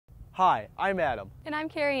Hi, I'm Adam. And I'm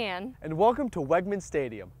Carrie Ann. And welcome to Wegman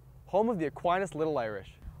Stadium, home of the Aquinas Little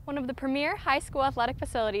Irish. One of the premier high school athletic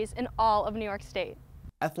facilities in all of New York State.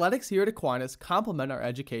 Athletics here at Aquinas complement our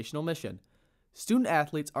educational mission. Student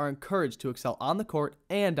athletes are encouraged to excel on the court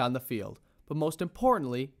and on the field, but most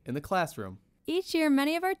importantly, in the classroom. Each year,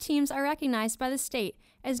 many of our teams are recognized by the state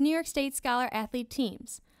as New York State Scholar Athlete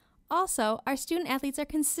teams. Also, our student athletes are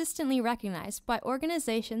consistently recognized by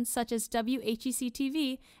organizations such as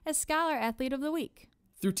WHEC-TV as Scholar Athlete of the Week.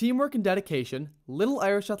 Through teamwork and dedication, Little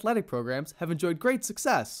Irish athletic programs have enjoyed great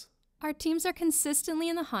success. Our teams are consistently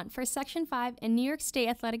in the hunt for Section 5 and New York State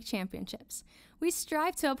athletic championships. We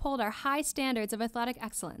strive to uphold our high standards of athletic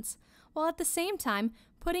excellence, while at the same time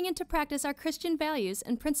putting into practice our Christian values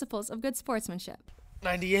and principles of good sportsmanship.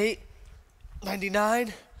 98,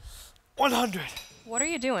 99, 100. What are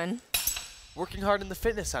you doing? Working hard in the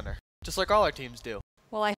fitness center, just like all our teams do.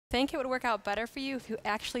 Well, I think it would work out better for you if you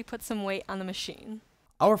actually put some weight on the machine.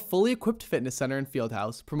 Our fully equipped fitness center and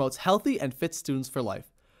fieldhouse promotes healthy and fit students for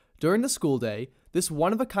life. During the school day, this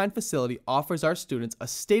one-of-a-kind facility offers our students a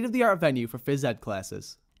state-of-the-art venue for phys ed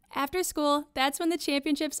classes. After school, that's when the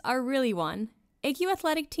championships are really won. AQ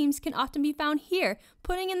athletic teams can often be found here,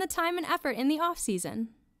 putting in the time and effort in the off-season.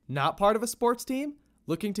 Not part of a sports team?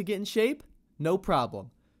 Looking to get in shape? No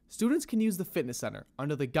problem. Students can use the fitness center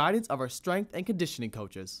under the guidance of our strength and conditioning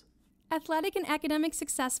coaches. Athletic and academic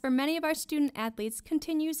success for many of our student athletes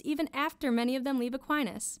continues even after many of them leave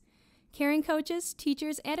Aquinas. Caring coaches,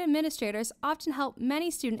 teachers, and administrators often help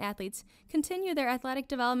many student athletes continue their athletic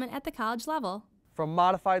development at the college level. From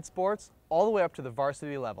modified sports all the way up to the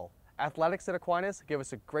varsity level, athletics at Aquinas give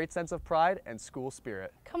us a great sense of pride and school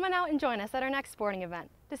spirit. Come on out and join us at our next sporting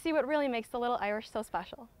event to see what really makes the Little Irish so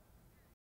special.